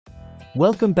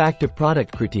Welcome back to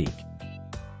Product Critique,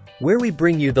 where we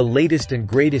bring you the latest and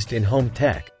greatest in home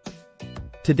tech.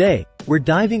 Today, we're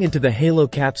diving into the Halo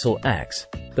Capsule X,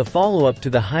 the follow-up to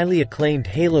the highly acclaimed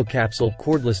Halo Capsule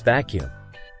cordless vacuum.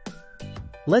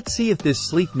 Let's see if this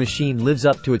sleek machine lives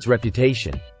up to its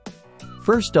reputation.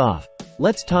 First off,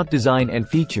 let's talk design and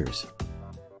features.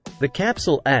 The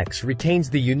Capsule X retains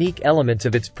the unique elements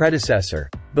of its predecessor,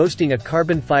 boasting a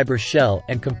carbon fiber shell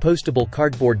and compostable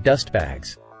cardboard dust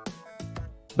bags.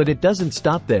 But it doesn't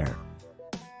stop there.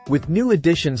 With new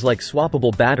additions like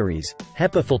swappable batteries,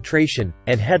 HEPA filtration,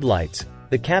 and headlights,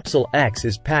 the Capsule X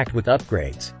is packed with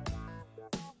upgrades.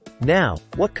 Now,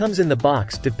 what comes in the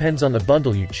box depends on the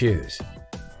bundle you choose.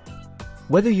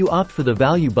 Whether you opt for the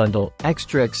value bundle,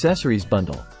 extra accessories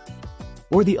bundle,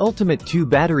 or the ultimate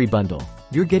 2-battery bundle,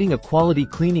 you're getting a quality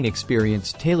cleaning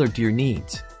experience tailored to your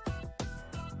needs.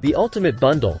 The Ultimate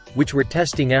Bundle, which we're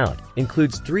testing out,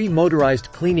 includes 3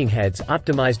 motorized cleaning heads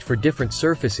optimized for different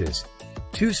surfaces,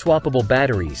 2 swappable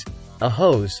batteries, a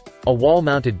hose, a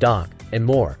wall-mounted dock, and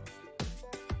more.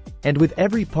 And with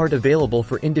every part available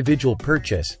for individual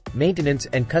purchase, maintenance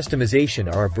and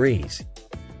customization are a breeze.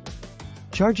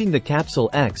 Charging the Capsule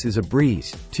X is a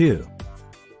breeze, too.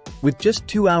 With just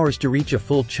 2 hours to reach a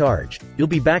full charge, you'll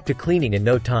be back to cleaning in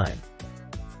no time.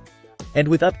 And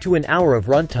with up to an hour of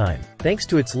runtime, thanks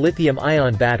to its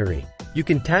lithium-ion battery, you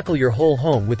can tackle your whole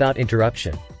home without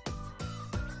interruption.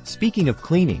 Speaking of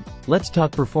cleaning, let's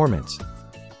talk performance.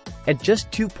 At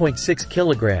just 2.6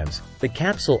 kilograms, the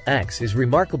Capsule X is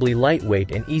remarkably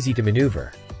lightweight and easy to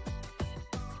maneuver.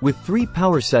 With 3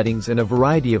 power settings and a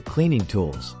variety of cleaning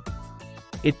tools,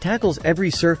 it tackles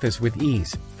every surface with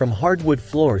ease, from hardwood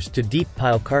floors to deep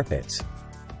pile carpets.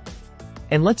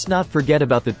 And let's not forget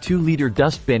about the 2-liter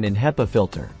dustbin and HEPA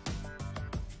filter.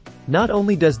 Not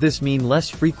only does this mean less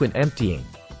frequent emptying,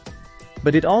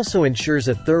 but it also ensures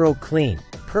a thorough clean,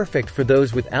 perfect for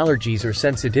those with allergies or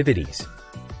sensitivities.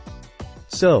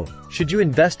 So, should you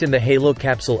invest in the Halo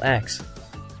Capsule X?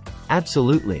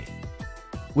 Absolutely.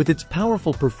 With its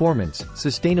powerful performance,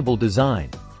 sustainable design,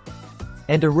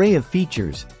 and array of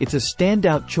features, it's a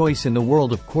standout choice in the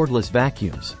world of cordless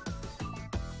vacuums.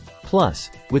 Plus,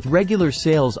 with regular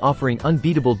sales offering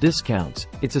unbeatable discounts,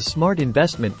 it's a smart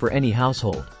investment for any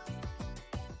household.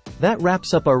 That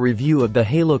wraps up our review of the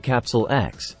Halo Capsule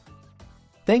X.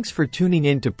 Thanks for tuning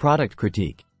in to Product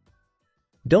Critique.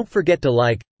 Don't forget to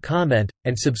like, comment,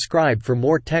 and subscribe for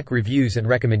more tech reviews and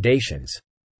recommendations.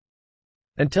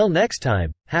 Until next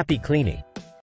time, happy cleaning!